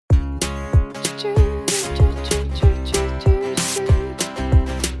Kia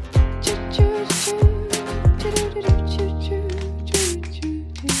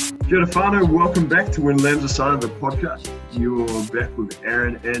ora whānau, welcome back to When Lambs Are Silent, the podcast. You're back with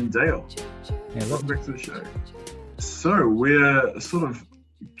Aaron and Dale. Yeah, welcome back to the show. So we're sort of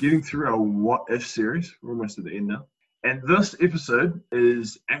getting through our What If series. We're almost at the end now. And this episode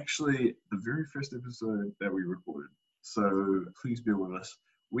is actually the very first episode that we recorded. So please bear with us.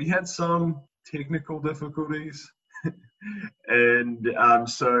 We had some technical difficulties. And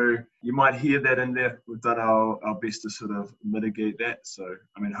so you might hear that in there. We've done our best to sort of mitigate that. So,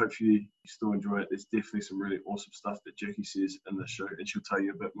 I mean, hopefully you still enjoy it. There's definitely some really awesome stuff that Jackie says in the show, and she'll tell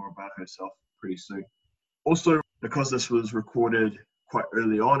you a bit more about herself pretty soon. Also, because this was recorded quite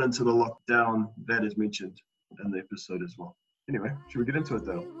early on into the lockdown, that is mentioned in the episode as well. Anyway, should we get into it,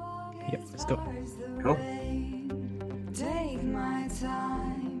 Dale? Yep, let's go. Cool. Take my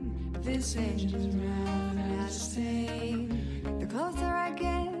time. This ain't everlasting. The closer I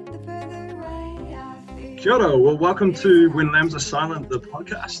get, the further away I feel. Kia ora. Well, welcome to When Lambs Are Silent, the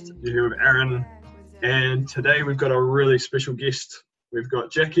podcast. You're here with Aaron, and today we've got a really special guest. We've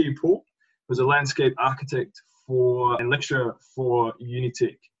got Jackie Paul, who's a landscape architect and lecturer for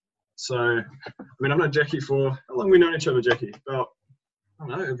Unitec. So, I mean, I've known Jackie for, how long have we known each other, Jackie? About, I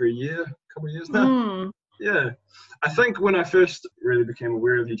don't know, over a year, a couple of years now. Yeah. I think when I first really became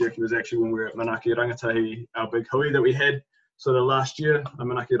aware of you, Jackie, was actually when we were at Manaki Rangatahi, our big hui that we had sort of last year.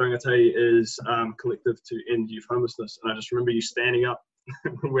 Manaki Rangatahi is collective to end youth homelessness. And I just remember you standing up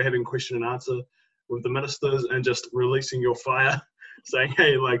when we're having question and answer with the ministers and just releasing your fire, saying,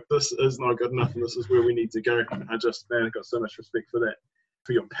 hey, like, this is not good enough and this is where we need to go. And I got so much respect for that,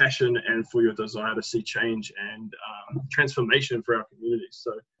 for your passion and for your desire to see change and transformation for our communities.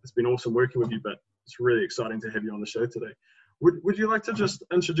 So it's been awesome working with you, but it's really exciting to have you on the show today. Would you like to just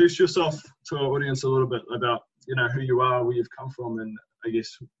introduce yourself to our audience a little bit about, you know, who you are, where you've come from, and I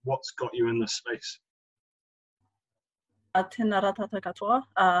guess what's got you in this space? Tēnā rā tātou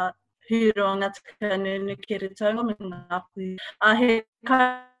katoa. Hironga tika nunu ki re taunga me ngā pui. He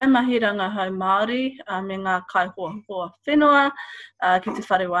kaimahiranga hau Māori me ngā kaihoahoa whenua ki te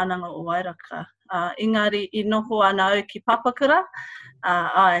whare wānanga o Wairaka. Engari I noho ana au ki Papakura,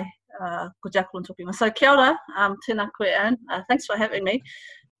 ko Jacqueline talking. So kia ora, tēnā koe Aaron. Thanks for having me.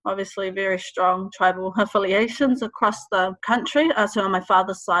 Obviously very strong tribal affiliations across the country. So on my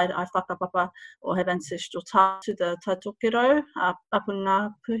father's side, I whakapapa or have ancestral ties to the Taitokero up in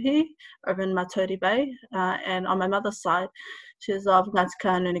Ngā Puhi over in Matauri Bay. And on my mother's side, she's of Ngāti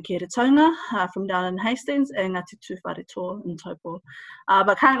Kahungunu Taunga from down in Hastings and Ngāti Tūwharetoa in Taupo.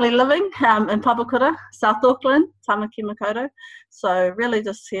 But currently living in Papakura, South Auckland, Tamaki Makaurau. So really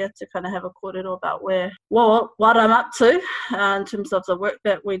just here to kind of have a kōrero about what I'm up to in terms of the work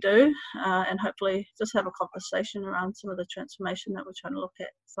that we do and hopefully just have a conversation around some of the transformation that we're trying to look at.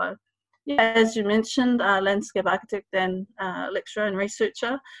 So yeah, as you mentioned, landscape architect and lecturer and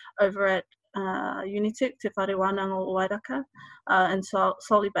researcher over at Unitec, Te Whare Wānanga o Wairaka, and so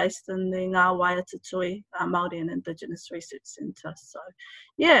solely based in the Ngā Waiatatui Māori and Indigenous Research Centre. So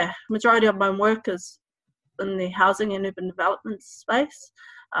yeah, majority of my work is in the housing and urban development space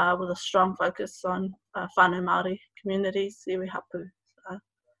with a strong focus on whānau Māori communities, iwi hapu,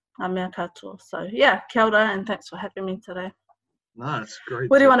 ngā mea katoa. So yeah, kia ora and thanks for having me today. No, it's great.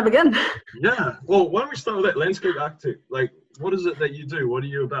 Where do you want to begin? Yeah, well, why don't we start with that landscape architect? Like, what is it that you do? What are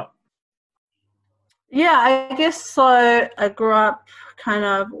you about? Yeah, I guess so. I grew up kind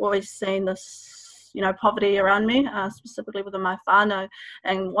of always seeing this, you know, poverty around me, specifically within my whānau,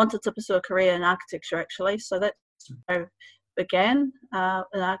 and wanted to pursue a career in architecture actually. So that's where I began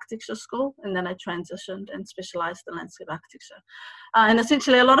in architecture school, and then I transitioned and specialised in landscape architecture. And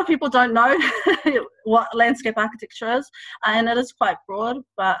essentially a lot of people don't know what landscape architecture is, and it is quite broad,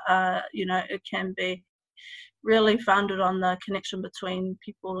 but you know, it can be really founded on the connection between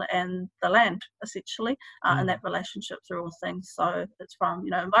people and the land, essentially, and that relationship through all things. So it's from, you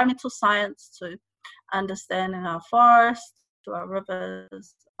know, environmental science to understanding our forests, to our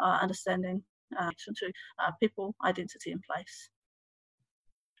rivers, understanding connection to people, identity, and place.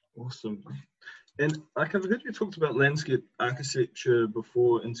 Awesome. And like, I've heard you talked about landscape architecture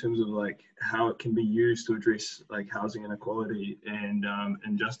before in terms of like how it can be used to address like housing inequality and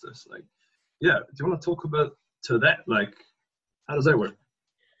injustice. Like, yeah, do you want to talk about to that? Like, how does that work?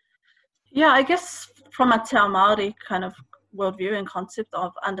 Yeah, I guess from a Te Ao Māori kind of worldview and concept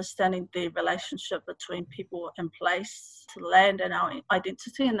of understanding the relationship between people and place to land and our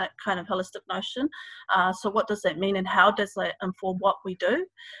identity and that kind of holistic notion. So what does that mean and how does that inform what we do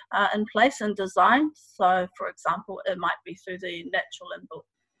in place and design? So for example, it might be through the natural inbuilt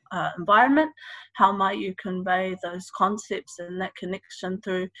environment, how might you convey those concepts and that connection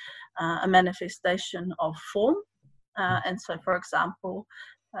through a manifestation of form? And so, for example,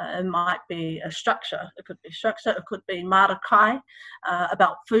 it might be a structure. It could be structure. It could be marakai,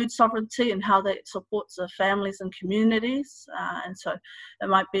 about food sovereignty and how that supports the families and communities. And so it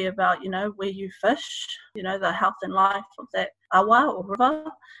might be about, where you fish, the health and life of that awa or river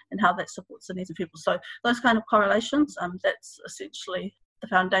and how that supports the needs of people. So those kind of correlations, that's essentially the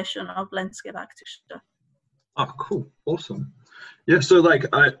foundation of landscape architecture. Oh, cool. Awesome. Yeah, so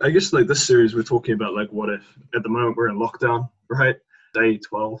I guess this series we're talking about what if at the moment we're in lockdown, right? Day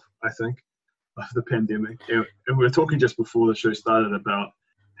 12, I think, of the pandemic. And we were talking just before the show started about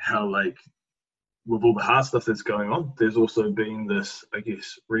how with all the hard stuff that's going on, there's also been this, I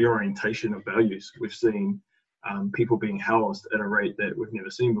guess, reorientation of values. We've seen people being housed at a rate that we've never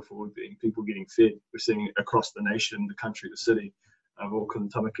seen before. We've seen people getting fed. We're seeing across the nation, the country, the city of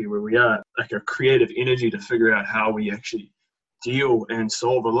Auckland, Tamaki, where we are, a creative energy to figure out how we actually deal and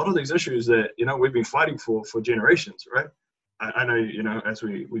solve a lot of these issues that, we've been fighting for generations, right? I know, as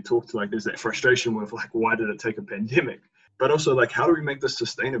we talked, there's that frustration with, why did it take a pandemic? But also, how do we make this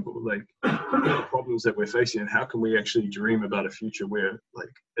sustainable? What are the problems that we're facing, and how can we actually dream about a future where,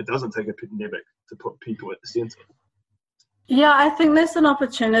 it doesn't take a pandemic to put people at the center? Yeah, I think there's an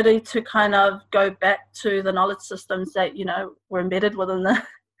opportunity to kind of go back to the knowledge systems that, were embedded within the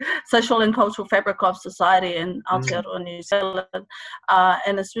social and cultural fabric of society in Aotearoa, New Zealand,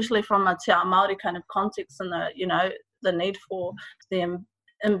 and especially from a Te Ao Māori kind of context and the need for the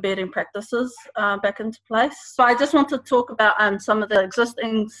embedding practices back into place. So I just want to talk about some of the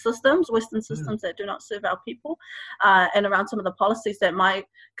existing systems, Western systems that do not serve our people, and around some of the policies that might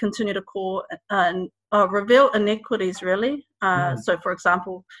continue to call reveal inequities, really. So, for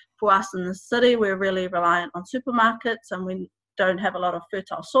example, for us in the city, we're really reliant on supermarkets, and we don't have a lot of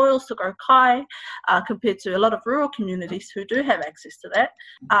fertile soils to grow kai, compared to a lot of rural communities who do have access to that,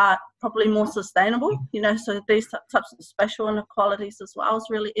 are probably more sustainable, so these types of spatial inequalities as well is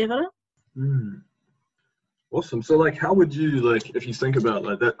really evident. Awesome. So how would you, if you think about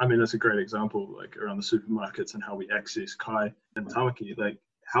that, I mean, that's a great example, around the supermarkets and how we access kai and tamaki,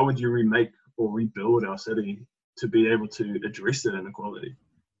 how would you remake or rebuild our city to be able to address that inequality?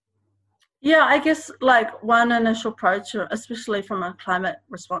 Yeah, I guess one initial approach, especially from a climate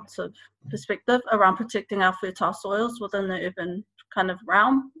responsive perspective, around protecting our fertile soils within the urban kind of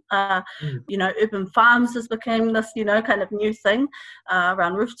realm. Urban farms has become this, kind of new thing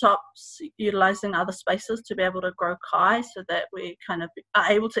around rooftops, utilizing other spaces to be able to grow kai so that we kind of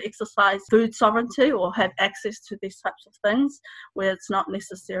are able to exercise food sovereignty or have access to these types of things where it's not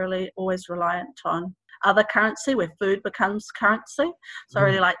necessarily always reliant on other currency, where food becomes currency. So I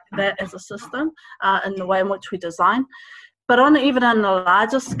really like that as a system in the way in which we design. But even on a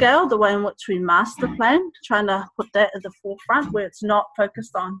larger scale, the way in which we master plan, trying to put that at the forefront where it's not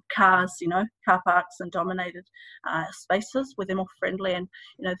focused on cars, car parks and dominated spaces where they're more friendly and,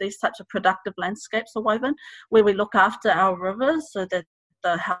 these types of productive landscapes are woven, where we look after our rivers so that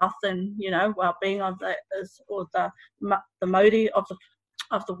the health and, well-being of that is, or the modi of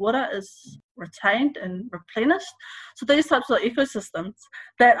the water is retained and replenished. So these types of ecosystems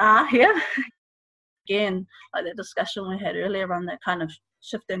that are here, again, like the discussion we had earlier around that kind of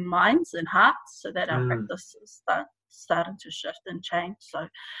shift in minds and hearts, so that our practices starting to shift and change. So,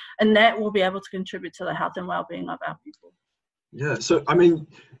 and that will be able to contribute to the health and well-being of our people. Yeah, so I mean,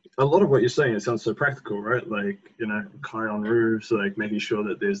 a lot of what you're saying, it sounds so practical, right? Kai on roofs, making sure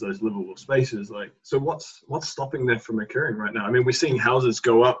that there's those livable spaces. So what's stopping that from occurring right now? I mean, we're seeing houses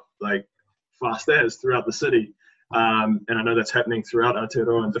go up fast as throughout the city, and I know that's happening throughout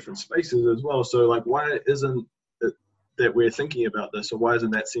Aotearoa in different spaces as well. So why isn't it that we're thinking about this, or why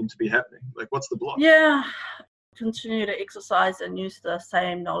doesn't that seem to be happening? What's the block? Yeah. Continue to exercise and use the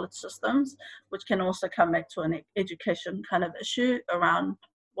same knowledge systems, which can also come back to an education kind of issue around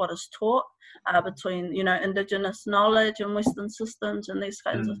what is taught between, Indigenous knowledge and Western systems and these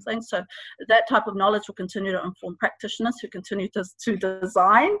kinds of things. So that type of knowledge will continue to inform practitioners who continue to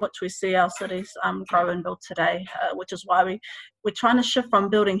design, which we see our cities grow and build today, which is why we're trying to shift from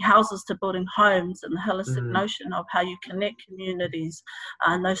building houses to building homes, and the holistic notion of how you connect communities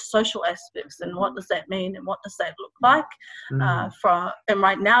and those social aspects, and what does that mean and what does that look like. And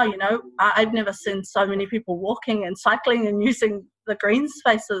right now, I've never seen so many people walking and cycling and using the green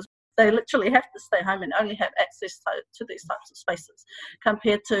spaces. They literally have to stay home and only have access to these types of spaces,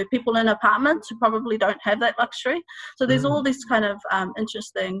 compared to people in apartments who probably don't have that luxury. So there's all these kind of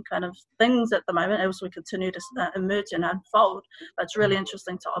interesting kind of things at the moment as we continue to emerge and unfold. But it's really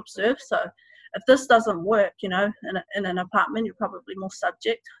interesting to observe. So if this doesn't work, in an apartment, you're probably more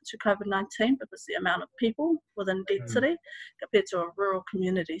subject to COVID-19 because the amount of people within density compared to a rural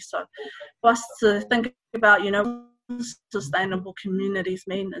community. So for us to think about, sustainable communities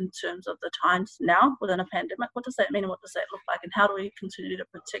mean in terms of the times now within a pandemic? What does that mean and what does that look like? And how do we continue to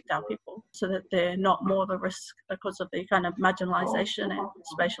protect our people so that they're not more of a risk because of the kind of marginalisation and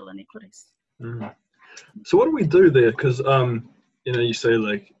spatial inequities? So what do we do there? Because, you say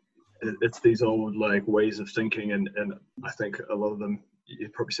like it's these old like ways of thinking and I think a lot of them,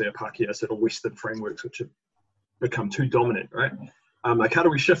 you'd probably say a Pākehā set of Western frameworks which have become too dominant, right? Like how do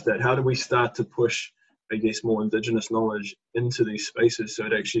we shift that? How do we start to push, I guess, more Indigenous knowledge into these spaces so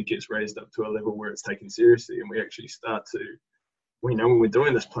it actually gets raised up to a level where it's taken seriously and we actually start to, when we're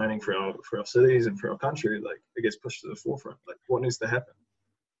doing this planning for our cities and for our country, like it gets pushed to the forefront. Like what needs to happen?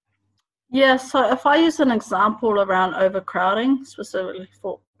 Yeah, so if I use an example around overcrowding, specifically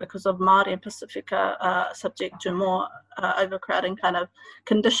because of Māori and Pacifica subject to more overcrowding kind of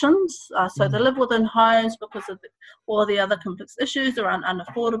conditions. So they live within homes because of all the other complex issues around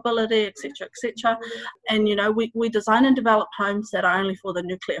unaffordability, et cetera, And, we design and develop homes that are only for the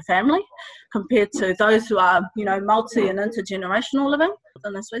nuclear family compared to those who are, multi and intergenerational living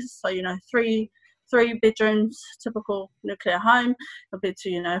within the spaces. So, three bedrooms, typical nuclear home, compared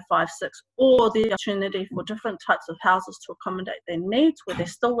to, 5, 6, or the opportunity for different types of houses to accommodate their needs, where they're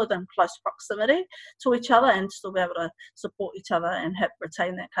still within close proximity to each other and still be able to support each other and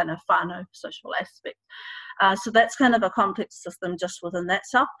retain that kind of whānau social aspect. So that's kind of a complex system just within that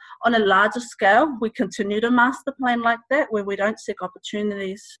self. On a larger scale, we continue to master plan like that, where we don't seek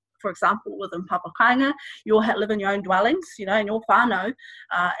opportunities. For example, within Papakainga, you'll live in your own dwellings, in your whānau,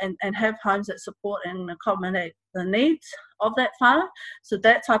 and have homes that support and accommodate the needs of that whānau. So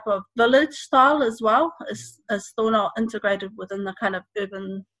that type of village style as well is still not integrated within the kind of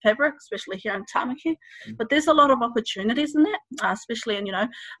urban fabric, especially here in Tāmaki. But there's a lot of opportunities in that, especially in,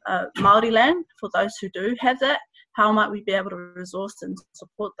 Māori land, for those who do have that. How might we be able to resource and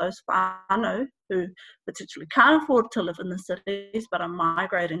support those whānau who potentially can't afford to live in the cities but are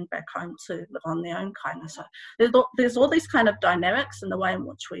migrating back home to live on their own kainga? So there's all these kind of dynamics in the way in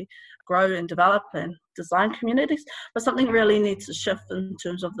which we grow and develop and design communities, but something really needs to shift in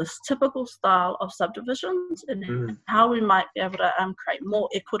terms of this typical style of subdivisions and how we might be able to create more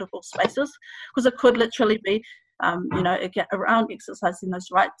equitable spaces, because it could literally be again, around exercising those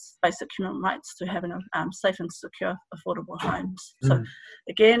rights, basic human rights to having safe and secure, affordable homes. So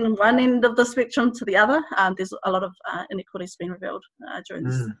again, one end of the spectrum to the other, there's a lot of inequities being revealed during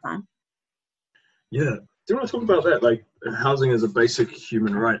this time. Yeah. Do you want to talk about that? Like housing is a basic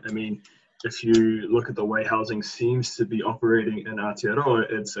human right. I mean, if you look at the way housing seems to be operating in Aotearoa,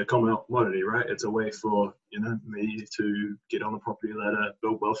 it's a commodity, right? It's a way for, me to get on the property ladder,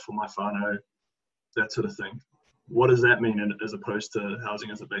 build wealth for my whānau, that sort of thing. What does that mean as opposed to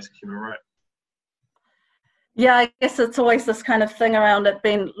housing as a basic human right? Yeah, I guess it's always this kind of thing around it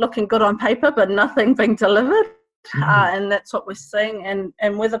being looking good on paper, but nothing being delivered. And that's what we're seeing.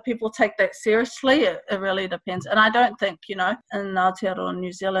 And whether people take that seriously, it really depends. And I don't think, in Aotearoa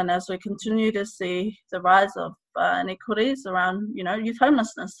New Zealand, as we continue to see the rise of inequities around, youth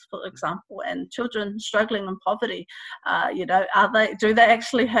homelessness, for example, and children struggling in poverty, do they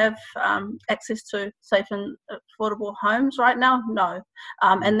actually have access to safe and affordable homes right now? No.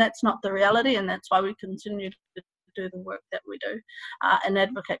 And that's not the reality, and that's why we continue to do the work that we do and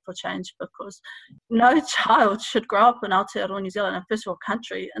advocate for change, because no child should grow up in Aotearoa New Zealand, a first world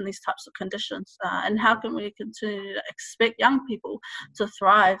country, in these types of conditions. And how can we continue to expect young people to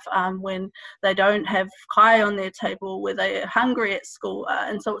thrive when they don't have kai on their table, where they're hungry at school?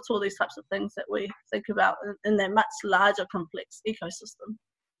 And so it's all these types of things that we think about in that much larger complex ecosystem.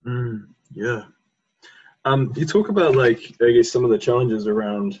 Yeah. You talk about, some of the challenges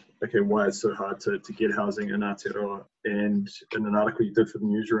around, why it's so hard to get housing in Aotearoa, and in an article you did for the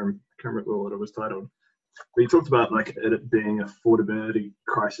newsroom, I can't remember what it was titled, but you talked about, it being affordability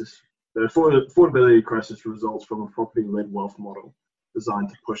crisis. The affordability crisis results from a property-led wealth model designed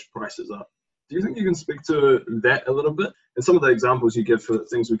to push prices up. Do you think you can speak to that a little bit? And some of the examples you give for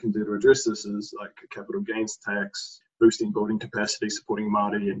things we can do to address this is like a capital gains tax, boosting building capacity, supporting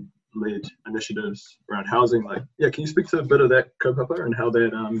Māori and led initiatives around housing. Can you speak to a bit of that kaupapa and how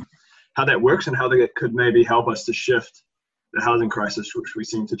that works and how that could maybe help us to shift the housing crisis, which we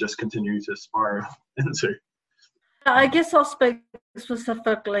seem to just continue to spiral into? I guess I'll speak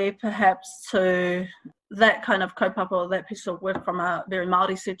specifically perhaps to that kind of kaupapa or that piece of work from a very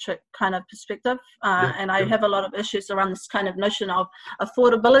Māori-centric kind of perspective. And I have a lot of issues around this kind of notion of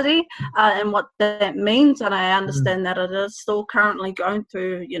affordability and what that means. And I understand that it is still currently going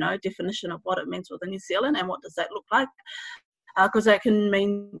through, definition of what it means within New Zealand and what does that look like. Because that can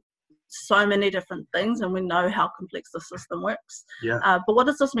mean so many different things, and we know how complex the system works. But what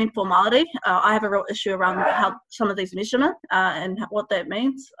does this mean for Māori? I have a real issue around how some of these measurements and what that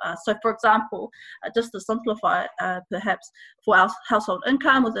means. So, for example, just to simplify, perhaps for our household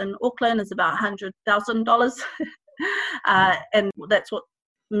income within Auckland is about $100,000, and that's what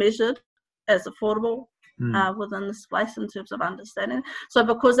measured as affordable within this place in terms of understanding. So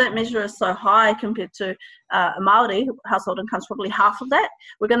because that measure is so high compared to Māori, household income is probably half of that,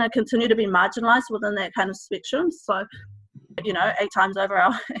 we're going to continue to be marginalised within that kind of spectrum. So, 8 times over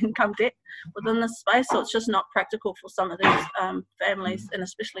our income debt within this space. So it's just not practical for some of these families, and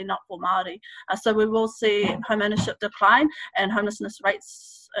especially not for Māori. So we will see home ownership decline and homelessness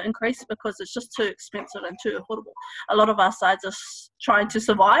rates increase because it's just too expensive and too affordable. A lot of our sides are trying to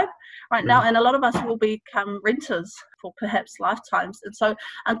survive right now, and a lot of us will become renters for perhaps lifetimes. And so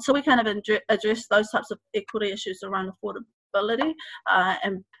until we kind of address those types of equity issues around affordability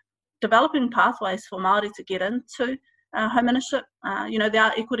and developing pathways for Māori to get into home ownership, there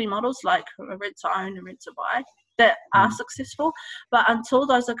are equity models like rent to own and rent to buy that are successful, but until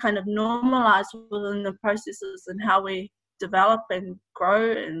those are kind of normalised within the processes and how we develop and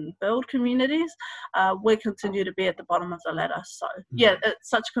grow and build communities, we continue to be at the bottom of the ladder. So it's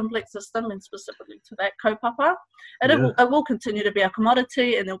such a complex system, and specifically to that kaupapa, and it will continue to be a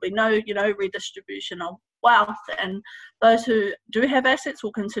commodity, and there'll be no redistribution of wealth, and those who do have assets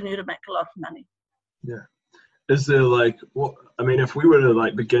will continue to make a lot of money. Is there if we were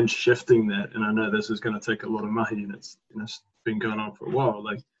to begin shifting that, and I know this is going to take a lot of mahi, and it's been going on for a while,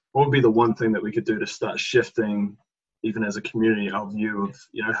 what would be the one thing that we could do to start shifting, even as a community, our view of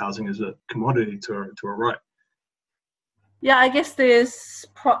housing as a commodity to a right? I guess there's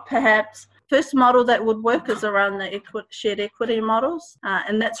perhaps first model that would work is around the shared equity models,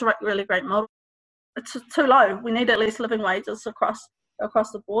 and that's a really great model. It's too low. We need at least living wages across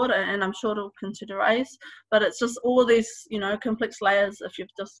the board, and I'm sure it'll continue to raise, but it's just all these complex layers. If you've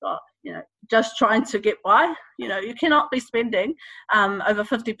just got just trying to get by, you cannot be spending over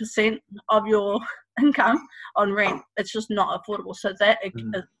 50% of your income on rent. It's just not affordable. So that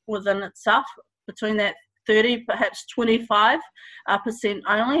within itself, between that 30, perhaps 25%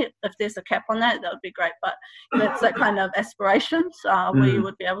 only, if there's a cap on that would be great. But that's that kind of aspirations where you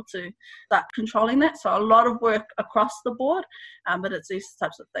would be able to start controlling that. So a lot of work across the board, but it's these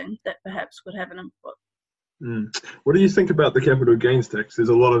types of things that perhaps could have an input. What do you think about the capital gains tax? There's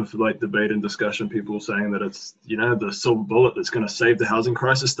a lot of debate and discussion, people saying that it's the silver bullet that's going to save the housing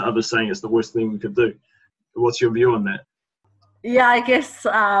crisis, to others saying it's the worst thing we could do. What's your view on that? I guess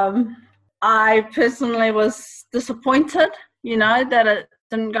I personally was disappointed, that it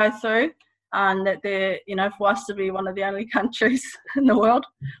didn't go through, and that for us to be one of the only countries in the world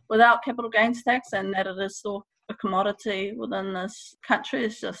without capital gains tax, and that it is still a commodity within this country,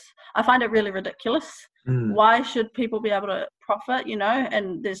 is just, I find it really ridiculous. Why should people be able to profit,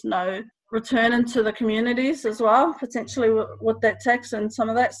 and there's no return into the communities as well, potentially with that tax and some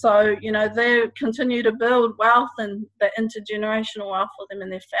of that. So, they continue to build wealth and the intergenerational wealth for them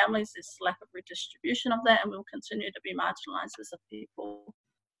and their families. There's lack of redistribution of that, and we'll continue to be marginalised as a people.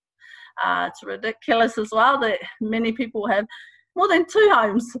 It's ridiculous as well that many people have more than 2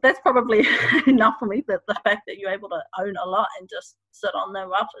 homes. That's probably enough for me, that the fact that you're able to own a lot and just sit on their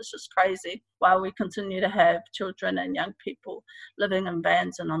wealth is just crazy, while we continue to have children and young people living in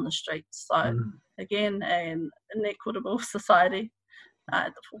vans and on the streets. So again, an inequitable society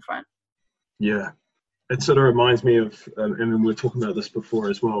at the forefront. It sort of reminds me of, and we were talking about this before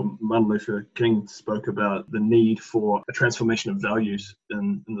as well, Martin Luther King spoke about the need for a transformation of values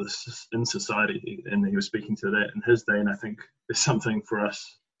in society, and he was speaking to that in his day, and I think there's something for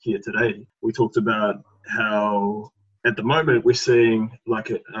us here today. We talked about how at the moment we're seeing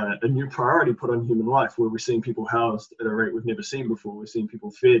a new priority put on human life, where we're seeing people housed at a rate we've never seen before. We're seeing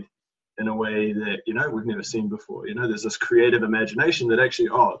people fed in a way that, we've never seen before. There's this creative imagination that actually,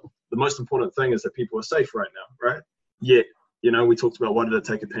 the most important thing is that people are safe right now, right? Yet, we talked about why did it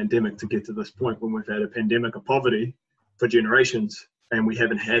take a pandemic to get to this point when we've had a pandemic of poverty for generations, and we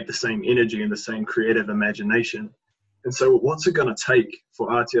haven't had the same energy and the same creative imagination. And so what's it going to take for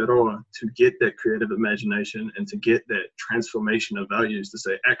Aotearoa to get that creative imagination and to get that transformation of values to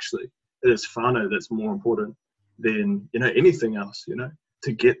say, actually, it is whānau that's more important than, anything else,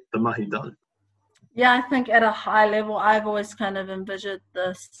 to get the mahi done? Yeah, I think at a high level, I've always kind of envisioned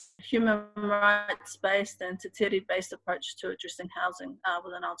this human rights-based and te tere-based approach to addressing housing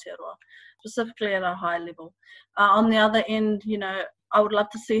within Aotearoa, specifically at a high level. On the other end, I would love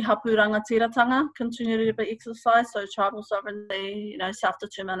to see hapu rangatiratanga continue to be exercised, so tribal sovereignty,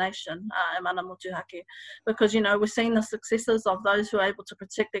 self-determination, and mana motuhake, because, we're seeing the successes of those who are able to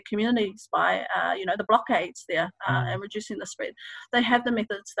protect their communities by, the blockades there and reducing the spread. They have the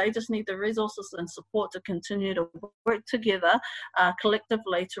methods, they just need the resources and support to continue to work together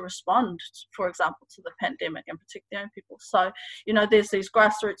collectively to respond, for example, to the pandemic and protect their own people. So, there's these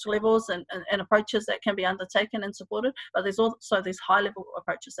grassroots levels and approaches that can be undertaken and supported, but there's also these high level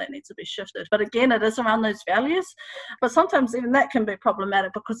approaches that need to be shifted. But again, it is around those values, but sometimes even that can be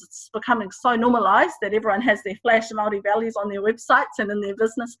problematic because it's becoming so normalized that everyone has their flash Māori values on their websites and in their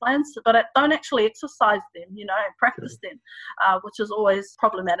business plans, but don't actually exercise them, and practice them, which is always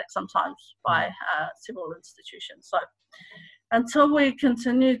problematic sometimes by several institutions. So until we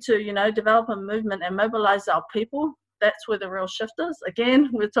continue to, develop a movement and mobilize our people, that's where the real shift is.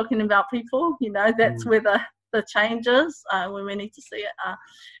 Again, we're talking about people, that's where the change is, when we need to see it.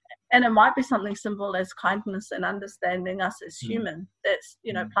 And it might be something simple as kindness and understanding us as human. That's,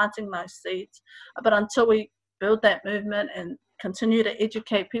 planting those seeds. But until we build that movement and continue to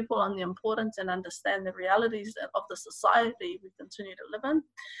educate people on the importance and understand the realities of the society we continue to live in,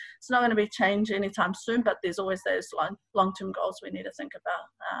 it's not going to be change anytime soon, but there's always those long-term goals we need to think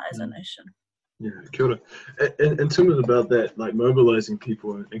about as a nation. Yeah, kia ora. In terms about that, like mobilizing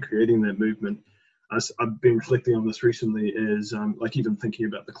people and creating that movement, I've been reflecting on this recently is like even thinking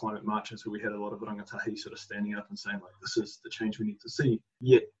about the climate marches where we had a lot of rangatahi sort of standing up and saying like, this is the change we need to see.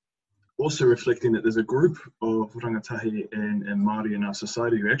 Yet also reflecting that there's a group of rangatahi and Māori in our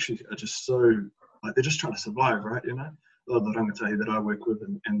society who actually are just so, like they're just trying to survive, right? A lot of the rangatahi that I work with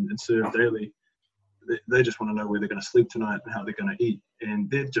and serve daily, they just want to know where they're going to sleep tonight and how they're going to eat.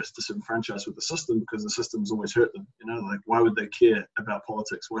 And they're just disenfranchised with the system because the system's always hurt them. Like why would they care about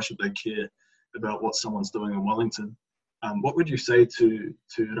politics? Why should they care about what someone's doing in Wellington? What would you say to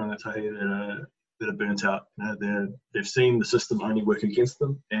rangatahi that are burnt out? They've seen the system only work against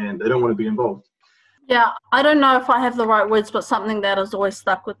them and they don't want to be involved. Yeah, I don't know if I have the right words, but something that has always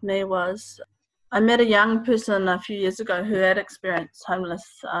stuck with me was I met a young person a few years ago who had experienced homeless,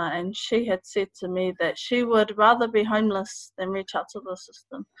 and she had said to me that she would rather be homeless than reach out to the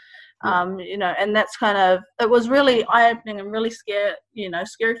system. And that's it was really eye-opening and really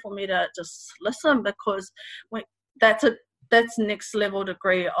scary for me to just listen, because that's next level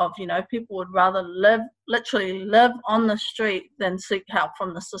degree of, people would rather literally live on the street than seek help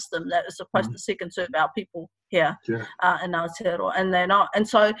from the system that is supposed to seek and serve our people here in Aotearoa, and they're not. And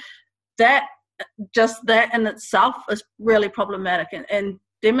so that in itself is really problematic and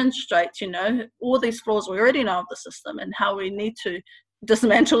demonstrates, all these flaws we already know of the system and how we need to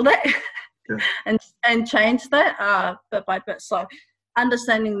dismantle that and change that bit by bit. So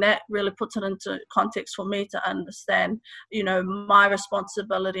understanding that really puts it into context for me to understand, my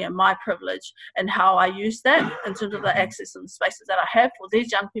responsibility and my privilege and how I use that in terms of the access and spaces that I have for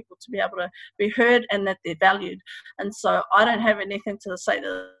these young people to be able to be heard and that they're valued. And so I don't have anything to say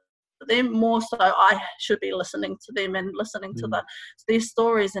to them, more so I should be listening to them and listening to their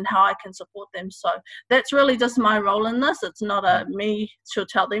stories and how I can support them. So that's really just my role in this. It's not me to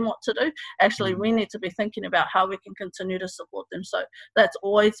tell them what to do. Actually, we need to be thinking about how we can continue to support them. So that's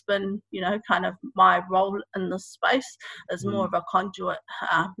always been, kind of my role in this space, is more of a conduit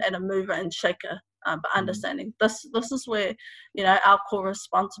and a mover and shaker. But understanding this is where, our core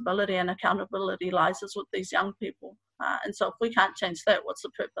responsibility and accountability lies, is with these young people. And so if we can't change that, what's the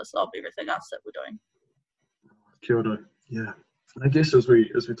purpose of everything else that we're doing? Kia ora. Yeah. I guess as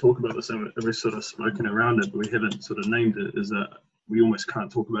we talk about this and we're sort of smoking around it, but we haven't sort of named it, is that we almost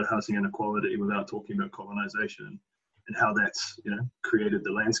can't talk about housing inequality without talking about colonisation and how that's, created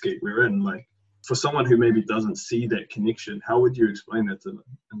the landscape we're in. Like, for someone who maybe doesn't see that connection, how would you explain that to them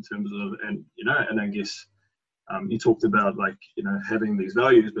in terms of, and I guess you talked about having these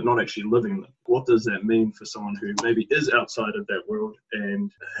values but not actually living them. What does that mean for someone who maybe is outside of that world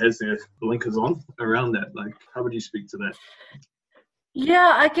and has their blinkers on around that? Like, how would you speak to that?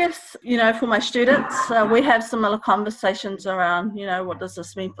 Yeah, I guess, for my students, we have similar conversations around, what does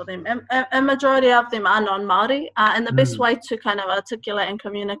this mean for them? And a majority of them are non-Māori, and the best way to kind of articulate and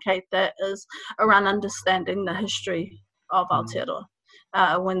communicate that is around understanding the history of Aotearoa,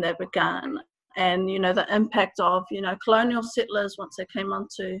 when they began. And, the impact of, colonial settlers once they came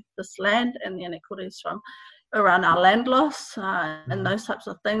onto this land, and the inequities from around our land loss and those types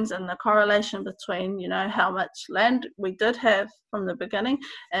of things, and the correlation between, how much land we did have from the beginning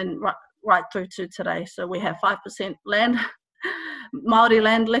and right through to today. So we have 5% land, Māori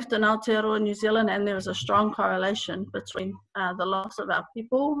land left in Aotearoa, New Zealand, and there is a strong correlation between the loss of our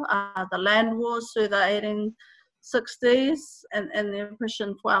people, the land wars through the 1860s, and the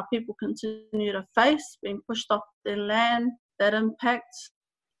oppression for our people continue to face, being pushed off their land. That impact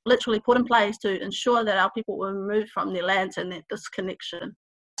literally put in place to ensure that our people were removed from their lands and that disconnection.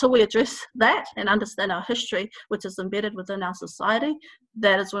 So we address that and understand our history, which is embedded within our society.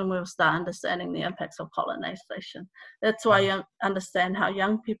 That is when we'll start understanding the impacts of colonization. That's why you understand how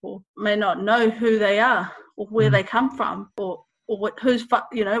young people may not know who they are or where they come from or what their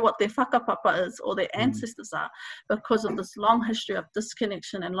whakapapa is or their ancestors are, because of this long history of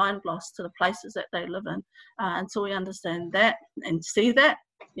disconnection and line loss to the places that they live in. Until we understand that and see that,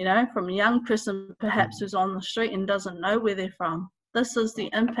 from a young person perhaps who's on the street and doesn't know where they're from. This is the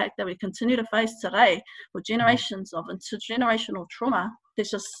impact that we continue to face today with generations of intergenerational trauma. There's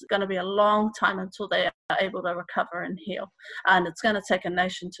just going to be a long time until they are able to recover and heal. And it's going to take a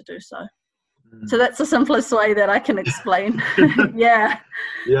nation to do so. So that's the simplest way that I can explain.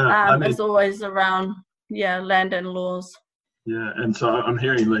 It's always around, land and laws. Yeah, and so I'm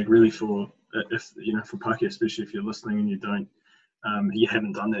hearing really for Pākehā, especially if you're listening and you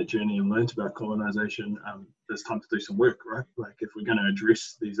haven't done that journey and learned about colonization, there's time to do some work, right? Like if we're going to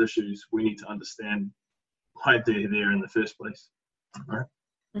address these issues, we need to understand why they're there in the first place, right?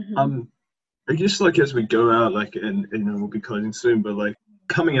 I guess as we go out, and we'll be closing soon, but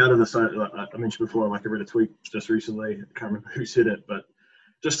coming out of this, I mentioned before, I read a tweet just recently, I can't remember who said it, but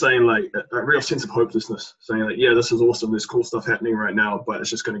just saying a real sense of hopelessness, saying this is awesome, there's cool stuff happening right now, but it's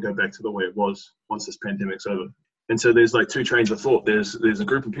just going to go back to the way it was once this pandemic's over. And so there's two trains of thought. There's a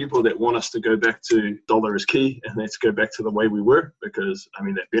group of people that want us to go back to dollar is key, and let's go back to the way we were, because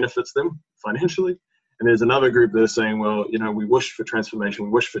that benefits them financially. And there's another group that are saying, well, we wish for transformation,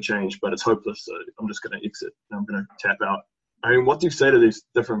 we wish for change, but it's hopeless, so I'm just going to exit and I'm going to tap out. What do you say to these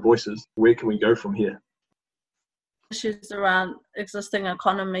different voices? Where can we go from here? Issues around existing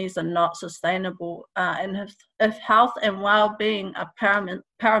economies are not sustainable, and if health and well-being are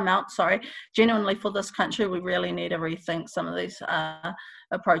paramount, genuinely for this country, we really need to rethink some of these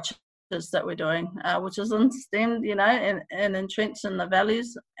approaches that we're doing, which is stemmed, and entrenched in the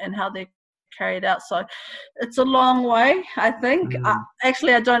values and how they're carried out. So it's a long way, I think.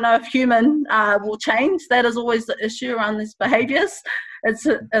 Actually, I don't know if human will change. That is always the issue around these behaviors. It's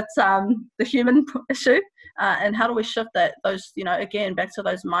the human issue, and how do we shift those again back to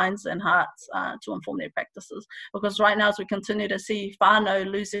those minds and hearts to inform their practices, because right now as we continue to see whānau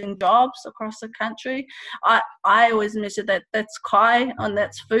losing jobs across the country, I always measure that's kai and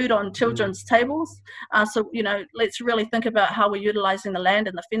that's food on children's tables. So let's really think about how we're utilising the land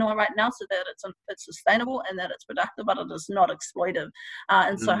and the whenua right now so that it's sustainable and that it's productive, but it is not exploitive.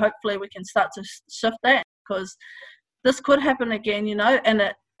 So hopefully we can start to shift that, because this could happen again,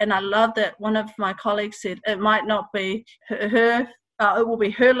 and I love that one of my colleagues said it might not be her it will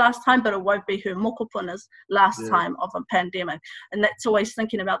be her last time, but it won't be her mokopuna's last time of a pandemic. And that's always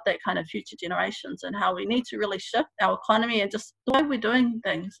thinking about that kind of future generations and how we need to really shift our economy and just the way we're doing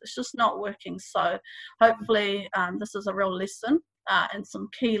things. It's just not working. So hopefully this is a real lesson and some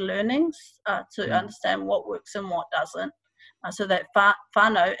key learnings to understand what works and what doesn't. So that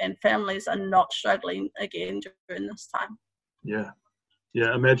whānau and families are not struggling again during this time.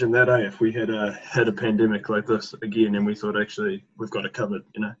 Yeah, imagine that, if we had a pandemic like this again and we thought, actually, we've got it covered,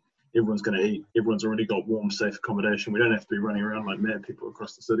 everyone's going to eat, everyone's already got warm, safe accommodation, we don't have to be running around like mad people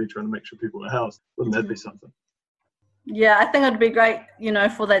across the city trying to make sure people are housed. Wouldn't that be something? Yeah, I think it'd be great,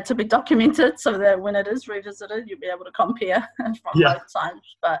 for that to be documented so that when it is revisited, you'll be able to compare from both times.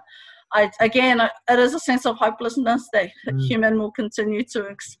 But it is a sense of hopelessness that human will continue to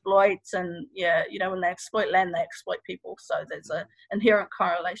exploit, and when they exploit land, they exploit people. So there's an inherent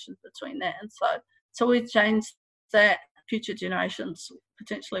correlation between that. And so we change that, future generations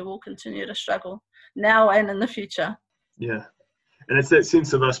potentially will continue to struggle now and in the future. Yeah. And it's that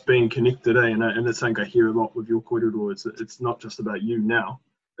sense of us being connected, and that's something I hear a lot with your kōrero. It's not just about you now.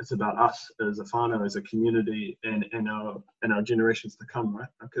 It's about us as a whānau, as a community, and our generations to come, right?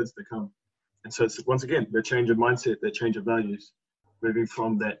 Our kids to come. And so it's, once again, the change of mindset, that change of values, moving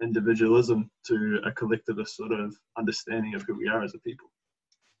from that individualism to a collectivist sort of understanding of who we are as a people.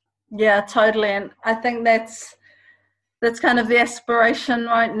 Yeah, totally. And I think that's kind of the aspiration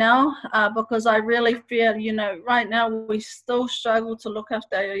right now, because I really feel, right now we still struggle to look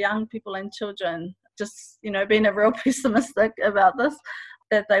after our young people and children, just, being a real pessimistic about this,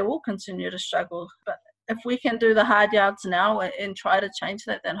 that they will continue to struggle. But if we can do the hard yards now and try to change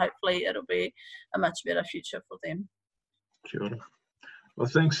that, then hopefully it'll be a much better future for them. Sure. Well,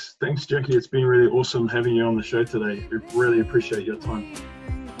 thanks, Jackie. It's been really awesome having you on the show today. We really appreciate your time.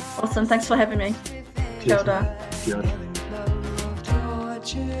 Awesome. Thanks for having me. Kia ora. Kia ora.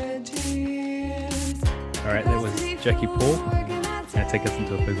 All right, that was Jackie Paul. Going to take us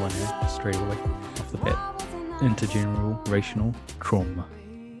into a big one here, straight away off the bat. Intergenerational trauma.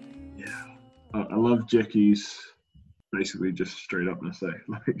 Yeah, I love Jackie's basically just straight up and say,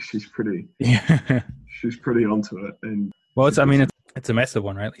 like, she's pretty onto it. And well, it's a massive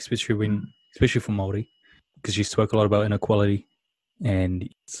one, right? Especially for Māori, because you spoke a lot about inequality, and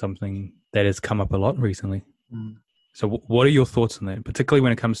it's something that has come up a lot recently. So what are your thoughts on that, particularly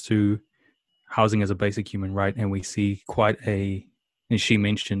when it comes to housing as a basic human right? And we see as she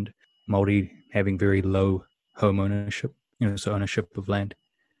mentioned, Māori having very low home ownership, so ownership of land.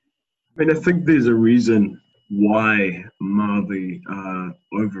 I mean, I think there's a reason why Māori are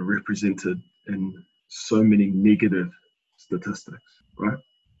overrepresented in so many negative statistics, right?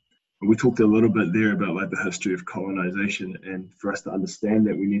 And we talked a little bit there about like the history of colonization, and for us to understand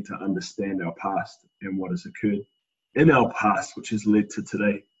that, we need to understand our past and what has occurred in our past, which has led to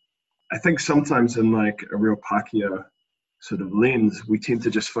today. I think sometimes in like a real Pākehā sort of lens, we tend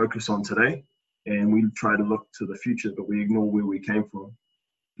to just focus on today and we try to look to the future, but we ignore where we came from.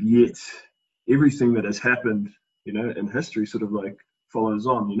 Yet everything that has happened, in history sort of like follows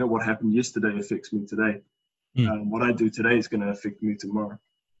on. What happened yesterday affects me today. What I do today is going to affect me tomorrow.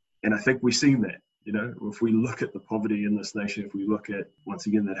 And I think we've seen that, if we look at the poverty in this nation, if we look at, once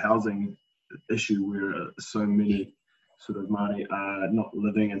again, that housing issue where so many sort of Māori are not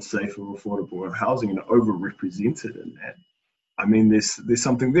living in safe or affordable housing and are overrepresented in that. I mean, there's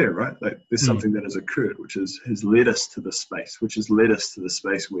something there, right? Like there's something that has occurred, which has led us to this space,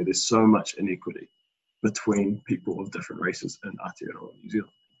 where there's so much inequity between people of different races in Aotearoa, New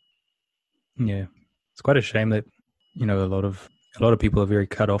Zealand. Yeah, it's quite a shame that a lot of people are very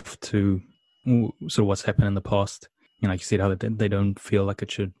cut off to sort of what's happened in the past. Like you said, how they don't feel like it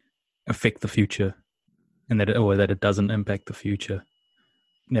should affect the future, and that it doesn't impact the future.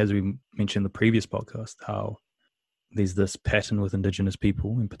 And as we mentioned in the previous podcast, how there's this pattern with Indigenous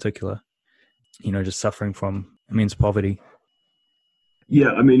people in particular, just suffering from immense poverty.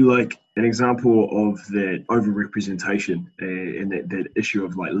 Yeah, I mean, like an example of that overrepresentation and that issue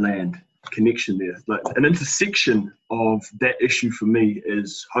of like land connection there. Like an intersection of that issue for me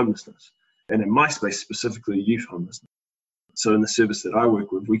is homelessness, and in my space specifically, youth homelessness. So in the service that I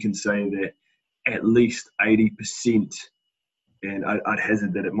work with, we can say that at least 80%, and I'd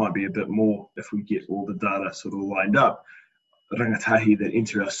hazard that it might be a bit more if we get all the data sort of lined up, rangatahi that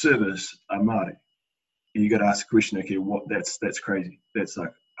enter our service are Māori. And you got to ask the question, okay, that's crazy. That's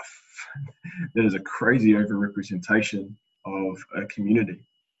like, that is a crazy overrepresentation of a community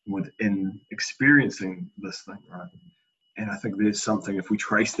within experiencing this thing, right? And I think there's something, if we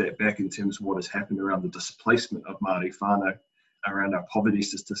trace that back in terms of what has happened around the displacement of Māori whānau, around our poverty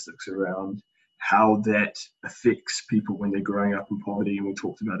statistics, around how that affects people when they're growing up in poverty, and we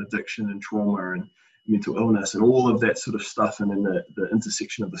talked about addiction and trauma and mental illness and all of that sort of stuff, and then the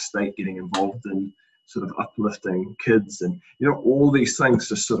intersection of the state getting involved in sort of uplifting kids, and all these things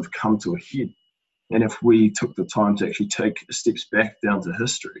just sort of come to a head. And if we took the time to actually take steps back down to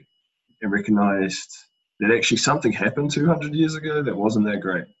history and recognized that actually something happened 200 years ago that wasn't that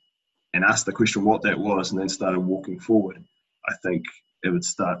great, and asked the question what that was, and then started walking forward, I think it would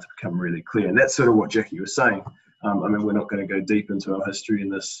start to become really clear. And that's sort of what Jackie was saying. I mean, we're not going to go deep into our history in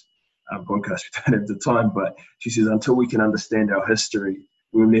this podcast, we don't have the time, but she says until we can understand our history,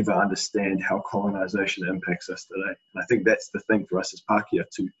 we'll never understand how colonization impacts us today. And I think that's the thing for us as Pākehā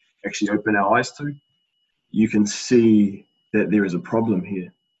to actually open our eyes to. You can see that there is a problem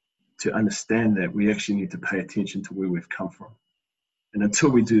here. To understand that, we actually need to pay attention to where we've come from. And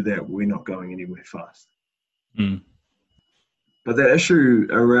until we do that, we're not going anywhere fast. But that issue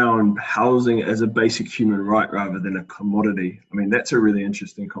around housing as a basic human right rather than a commodity, I mean, that's a really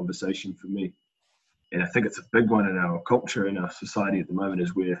interesting conversation for me. And I think it's a big one in our culture, in our society at the moment,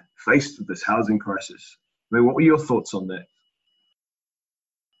 as we're faced with this housing crisis. I mean, what were your thoughts on that?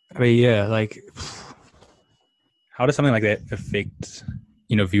 I mean, yeah, like, how does something like that affect,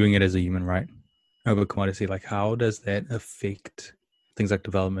 viewing it as a human right over commodity? Like, how does that affect things like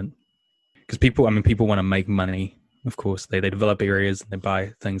development? Because people want to make money. Of course, they develop areas, they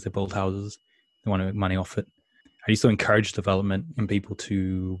buy things, they build houses, they want to make money off it. How do you still encourage development and people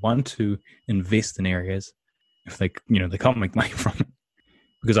to want to invest in areas if they can't make money from it?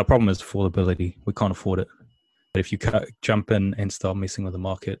 Because our problem is affordability. We can't afford it. But if you jump in and start messing with the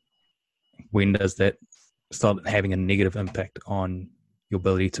market, when does that start having a negative impact on your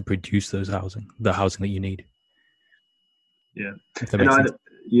ability to produce the housing that you need? Yeah. If that And makes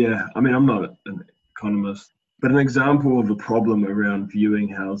sense. I mean, I'm not an economist, but an example of a problem around viewing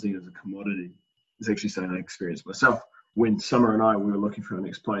housing as a commodity is actually something I experienced myself. When Summer and I we were looking for our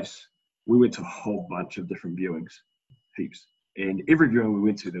next place, we went to a whole bunch of different viewings, heaps. And every viewing we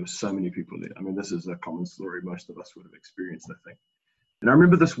went to, there were so many people there. I mean, this is a common story most of us would have experienced, I think. And I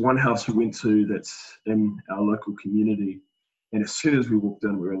remember this one house we went to that's in our local community. And as soon as we walked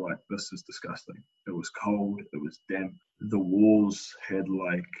in, we were like, this is disgusting. It was cold, it was damp. The walls had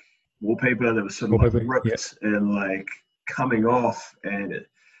like wallpaper that was sort of like Wallpaper, ripped and like coming off, and it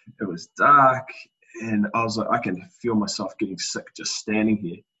was dark. And I was like, I can feel myself getting sick just standing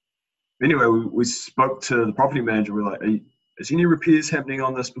here. Anyway, we spoke to the property manager. We're like, is any repairs happening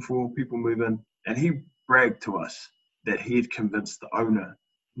on this before people move in? And he bragged to us that he had convinced the owner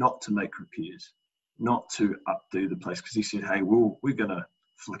not to make repairs, not to updo the place, because he said, hey, we're going to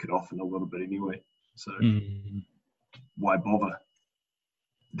flick it off in a little bit anyway. So why bother?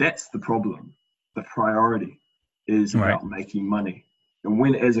 That's the problem. The priority is about making money. And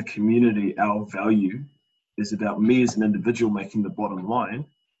when as a community, our value is about me as an individual making the bottom line,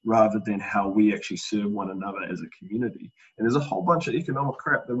 rather than how we actually serve one another as a community. And there's a whole bunch of economic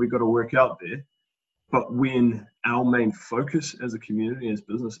crap that we've got to work out there. But when our main focus as a community, as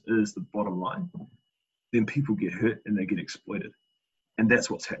business, is the bottom line, then people get hurt and they get exploited. And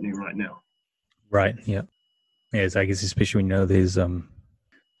that's what's happening right now. Right, yeah. Yeah, it's, I guess especially when you know there's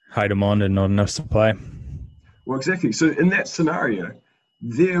high demand and not enough supply. Well, exactly. So in that scenario,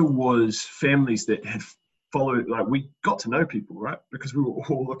 there was families that had followed, like we got to know people, right? Because we were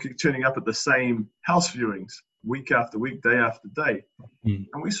all turning up at the same house viewings week after week, day after day.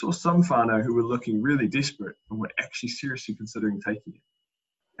 And we saw some whānau who were looking really desperate and were actually seriously considering taking it.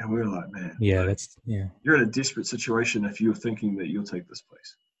 And we were like, man, you're in a desperate situation if you're thinking that you'll take this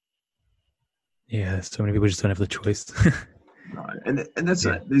place. Yeah, so many people just don't have the choice. Right. And that's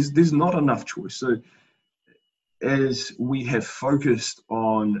it. There's not enough choice. So as we have focused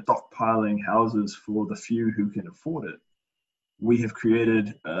on stockpiling houses for the few who can afford it, we have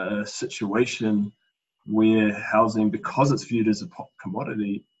created a situation where housing, because it's viewed as a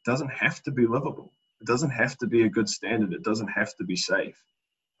commodity, doesn't have to be livable. It doesn't have to be a good standard. It doesn't have to be safe.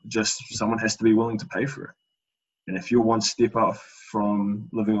 Just someone has to be willing to pay for it. And if you're one step up from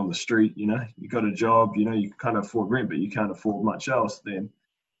living on the street, you got a job, you can kind of afford rent, but you can't afford much else, then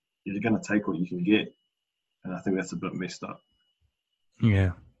you're going to take what you can get. And I think that's a bit messed up.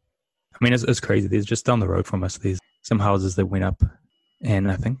 Yeah. I mean, it's crazy. There's just down the road from us, there's some houses that went up, and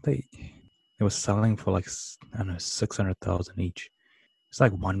I think they were selling for like, I don't know, 600,000 each. It's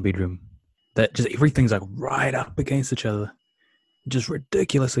like one bedroom. That just everything's like right up against each other. Just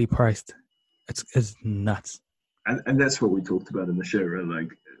ridiculously priced. It's nuts. And that's what we talked about in the show, right? Like,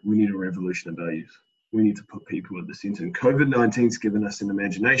 we need a revolution of values. We need to put people at the center. And COVID-19's given us an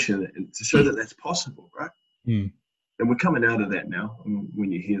imagination and to show that that's possible, right? And we're coming out of that now. And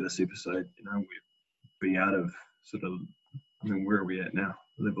when you hear this episode, we'll be out of where are we at now?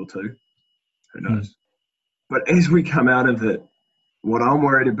 Level 2? Who knows? But as we come out of it, what I'm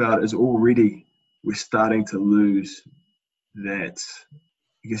worried about is already we're starting to lose that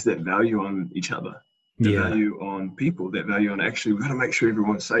value on each other. The value on people, that value on actually, we've got to make sure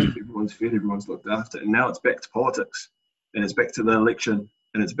everyone's safe, everyone's fed, everyone's looked after. And now it's back to politics, and it's back to the election,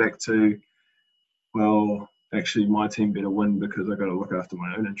 and it's back to, well, actually my team better win because I've got to look after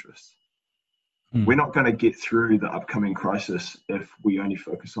my own interests. We're not going to get through the upcoming crisis if we only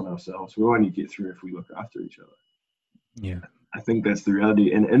focus on ourselves. We'll only get through if we look after each other. Yeah. I think that's the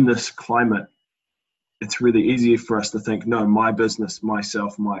reality. And in this climate, it's really easy for us to think, no, my business,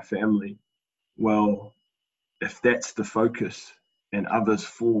 myself, my family. Well, if that's the focus and others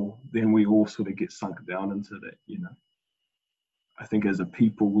fall, then we all sort of get sunk down into that, I think as a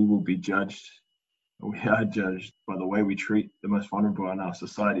people, we will be judged. We are judged by the way we treat the most vulnerable in our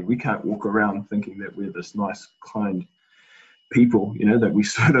society. We can't walk around thinking that we're this nice, kind people, that we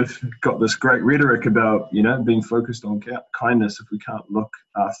sort of got this great rhetoric about, being focused on kindness if we can't look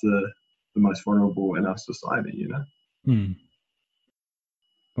after the most vulnerable in our society, Well,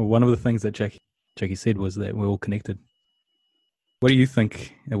 one of the things that Jackie said was that we're all connected. What do you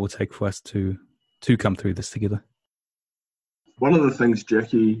think it will take for us to come through this together? One of the things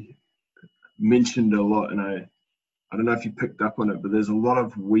Jackie mentioned a lot, and I don't know if you picked up on it, but there's a lot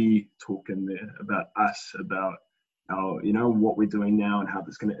of we talk in there about us, about our, what we're doing now and how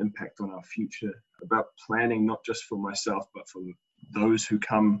that's going to impact on our future, about planning not just for myself, but for those who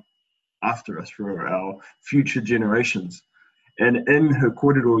come after us, for our future generations. And in her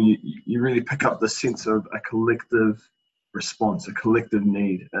corridor, you really pick up the sense of a collective response, a collective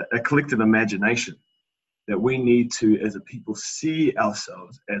need, a collective imagination. that we need to, as a people, see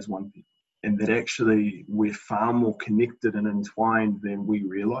ourselves as one people, and that actually we're far more connected and entwined than we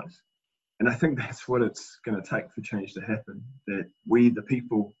realize. And I think that's what it's going to take for change to happen, that we, the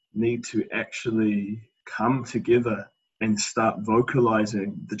people, need to actually come together and start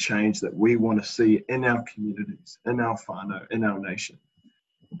vocalizing the change that we want to see in our communities, in our whānau, in our nation.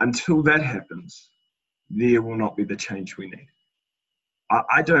 Until that happens, there will not be the change we need.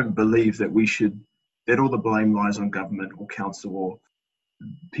 I don't believe that that all the blame lies on government or council or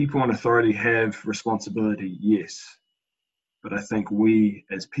people in authority have responsibility, yes. But I think we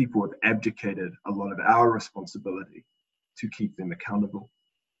as people have abdicated a lot of our responsibility to keep them accountable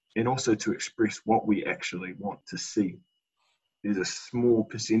and also to express what we actually want to see. There's a small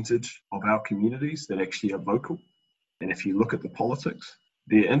percentage of our communities that actually are vocal. And if you look at the politics,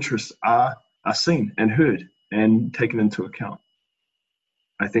 their interests are seen and heard and taken into account.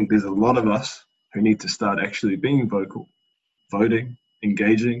 I think there's a lot of us who need to start actually being vocal, voting,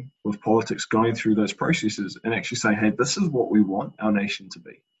 engaging with politics, going through those processes and actually saying, hey, this is what we want our nation to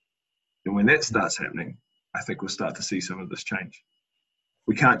be. And when that starts happening, I think we'll start to see some of this change.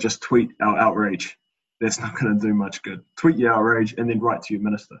 We can't just tweet our outrage. That's not going to do much good. Tweet your outrage and then write to your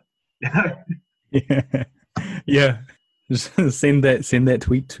minister. Yeah. Just send that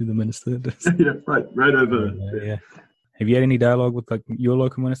tweet to the minister. Yeah, right over. Yeah. Have you had any dialogue with like your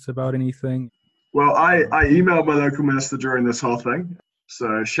local minister about anything? Well, I emailed my local minister during this whole thing.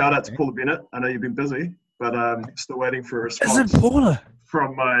 So shout out to Paula Bennett. I know you've been busy, but still waiting for a response. Is it Paula?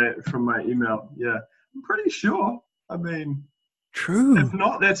 From my email. Yeah, I'm pretty sure. I mean, true. If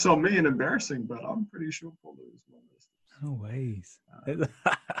not, that's on me and embarrassing, but I'm pretty sure Paula is my minister. No ways. Yeah.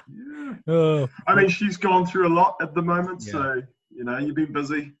 Oh. I mean, she's gone through a lot at the moment, Yeah. so you've been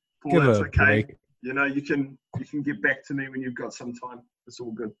busy. Paul, Give that's her a okay. break. You can get back to me when you've got some time. It's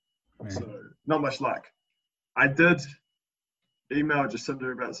all good. Right. So not much luck. I did email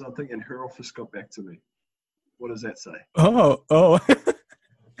Jacinda about something, and her office got back to me. What does that say? Oh.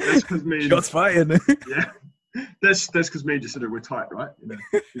 That's because me. Shots fired. Yeah. That's because me and Jacinda, we're tight, right?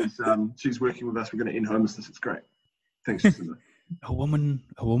 She's working with us. We're going to end homelessness. It's great. Thanks, Jacinda. A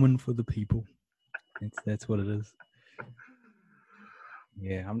woman for the people. That's what it is.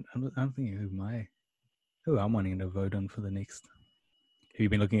 Yeah, I'm thinking who I'm wanting to vote on for the next. Have you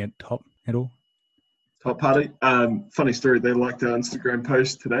been looking at Top at all? Top Party. Funny story. They liked our Instagram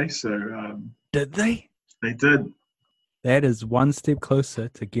post today, so Did they? They did. That is one step closer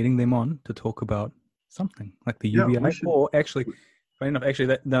to getting them on to talk about something like the Yeah, UBI, we should- or actually, funny enough,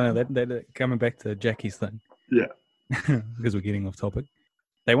 that coming back to Jackie's thing. Yeah. Because we're getting off topic.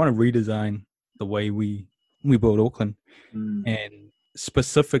 They want to redesign the way we build Auckland, and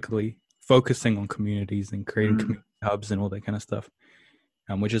specifically focusing on communities and creating community hubs and all that kind of stuff,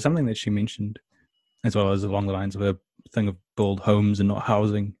 which is something that she mentioned, as well as along the lines of her thing of build homes and not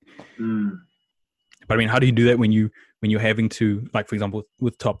housing. But I mean, how do you do that when you're having to, like, for example,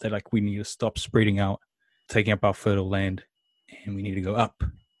 with Top, they're like, we need to stop spreading out, taking up our fertile land, and we need to go up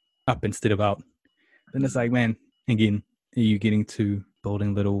instead of out. Then it's like, man, again, are you getting to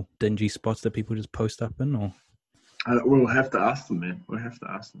building little dingy spots that people just post up in, or? We'll have to ask them, man. We'll have to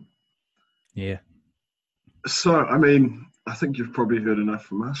ask them. Yeah. So, I mean, I think you've probably heard enough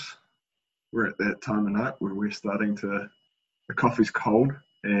from us. We're at that time of night where we're starting to, the coffee's cold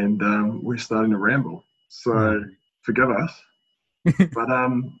and we're starting to ramble. So forgive us. But,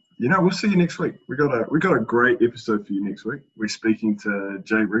 we'll see you next week. We got a great episode for you next week. We're speaking to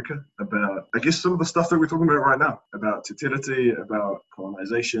Jay Ruka about, I guess, some of the stuff that we're talking about right now, about te tiriti, about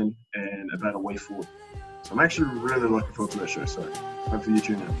colonisation, and about a way forward. So I'm actually really looking forward to that show. So hopefully you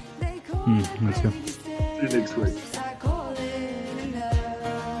tune in. Let's go. See you next week.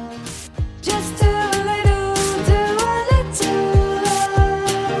 Just do a little love.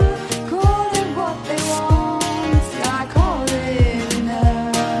 Call it what they want. I call it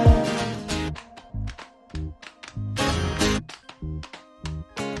enough.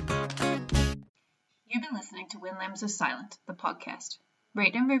 You've been listening to When Lambs Are Silent, the podcast.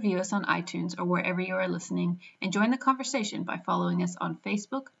 Rate and review us on iTunes or wherever you are listening, and join the conversation by following us on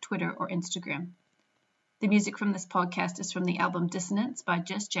Facebook, Twitter, or Instagram. The music from this podcast is from the album Dissonance by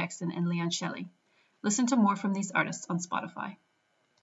Jess Jackson and Leon Shelley. Listen to more from these artists on Spotify.